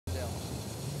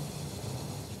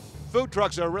Food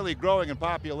trucks are really growing in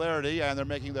popularity, and they're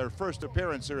making their first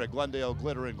appearance here at Glendale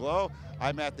Glitter and Glow.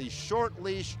 I'm at the Short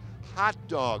Leash Hot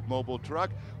Dog mobile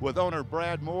truck with owner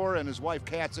Brad Moore and his wife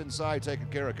Kat's inside taking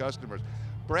care of customers.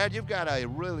 Brad, you've got a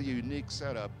really unique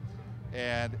setup,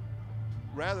 and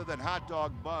rather than hot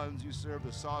dog buns, you serve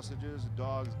the sausages and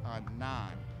dogs on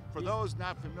naan. For those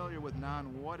not familiar with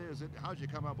naan, what is it? How'd you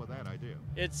come up with that idea?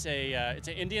 It's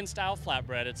an Indian style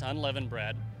flatbread. It's unleavened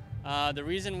bread. The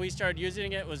reason we started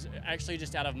using it was actually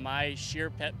just out of my sheer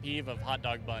pet peeve of hot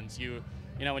dog buns. You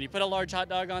know, when you put a large hot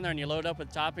dog on there and you load up with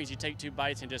toppings, you take 2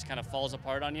 bites and it just kind of falls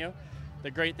apart on you. The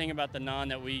great thing about the naan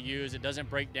that we use, it doesn't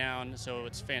break down, so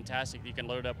it's fantastic. You can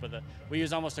load up with we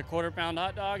use almost a 1/4 pound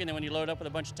hot dog, and then when you load up with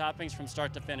a bunch of toppings from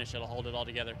start to finish, it'll hold it all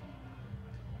together.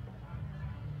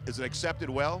 Is it accepted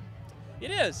well?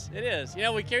 It is. It is. You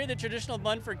know, we carry the traditional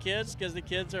bun for kids because the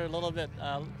kids are a little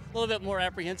bit more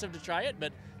apprehensive to try it,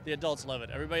 but the adults love it.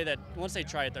 Everybody that once they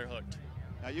try it, they're hooked.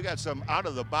 Now you got some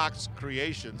out-of-the-box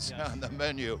creations Yes. on the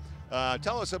menu.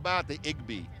 Tell us about the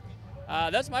Igby.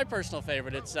 That's my personal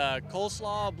favorite. It's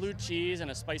coleslaw, blue cheese, and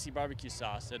a spicy barbecue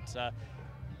sauce. It's I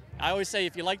always say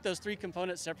if you like those 3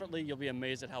 components separately, you'll be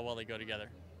amazed at how well they go together.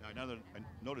 I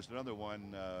noticed another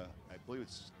one, I believe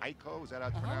it's Iko, is that how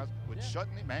it's pronounced? With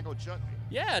chutney, mango chutney.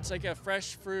 Yeah, it's like a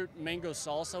fresh fruit mango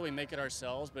salsa. We make it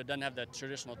ourselves, but it doesn't have that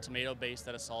traditional tomato base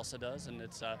that a salsa does. And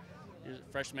it's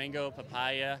fresh mango,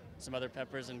 papaya, some other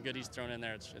peppers and goodies thrown in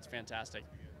there. It's fantastic.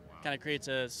 Wow. Kind of creates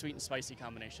a sweet and spicy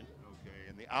combination. Okay,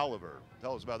 and the Oliver,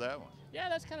 tell us about that one. Yeah,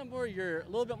 that's kind of more a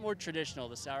little bit more traditional.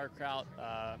 The sauerkraut,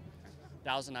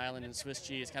 Thousand Island and Swiss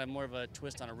cheese, kind of more of a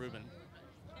twist on a Reuben.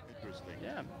 Interesting.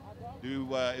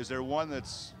 Yeah. Is there one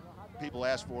that's people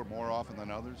ask for more often than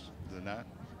others than that?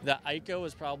 The Iko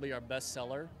is probably our best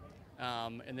seller.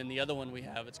 And then the other one we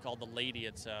have, it's called the Lady.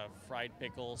 It's fried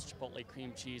pickles, chipotle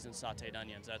cream cheese, and sauteed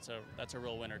onions. That's a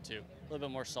real winner too. A little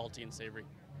bit more salty and savory.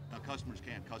 Now customers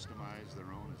can't customize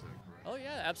their own, is that correct? Oh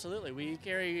yeah, absolutely. We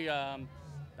carry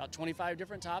about 25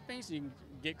 different toppings. You can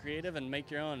get creative and make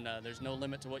your own. There's no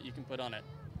limit to what you can put on it.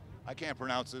 I can't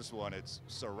pronounce this one. It's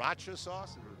sriracha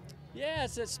sauce? Yeah,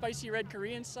 it's a spicy red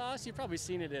Korean sauce. You've probably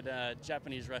seen it at a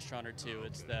Japanese restaurant or two.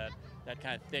 It's that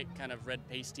kind of thick, kind of red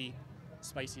pasty,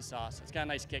 spicy sauce. It's got a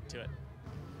nice kick to it.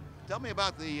 Tell me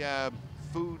about the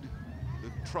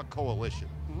the truck coalition.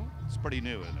 It's pretty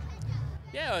new, isn't it?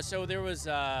 Yeah, so there was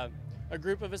a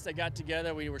group of us that got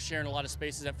together. We were sharing a lot of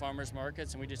spaces at farmers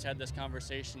markets, and we just had this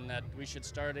conversation that we should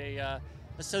start a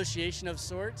association of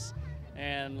sorts.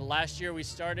 And last year we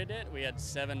started it. We had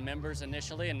 7 members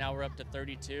initially, and now we're up to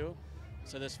 32.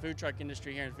 So this food truck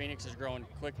industry here in Phoenix is growing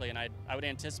quickly, and I would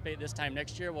anticipate this time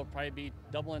next year we'll probably be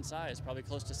double in size, probably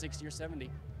close to 60 or 70.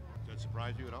 Does that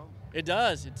surprise you at all? It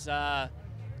does. It's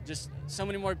just so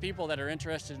many more people that are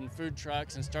interested in food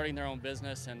trucks and starting their own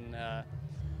business, and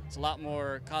it's a lot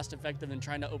more cost effective than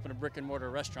trying to open a brick and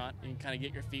mortar restaurant. You can kind of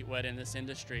get your feet wet in this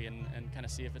industry and kind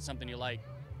of see if it's something you like.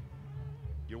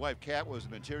 Your wife, Kat, was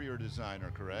an interior designer,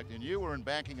 correct? And you were in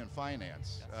banking and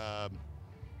finance.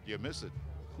 Do you miss it?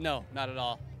 No, not at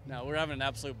all. No, we're having an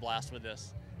absolute blast with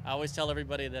this. I always tell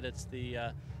everybody that it's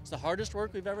the hardest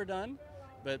work we've ever done,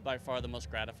 but by far the most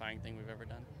gratifying thing we've ever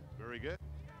done. Very good.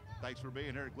 Thanks for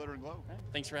being here at Glitter and Glow.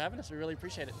 Thanks for having us. We really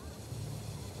appreciate it.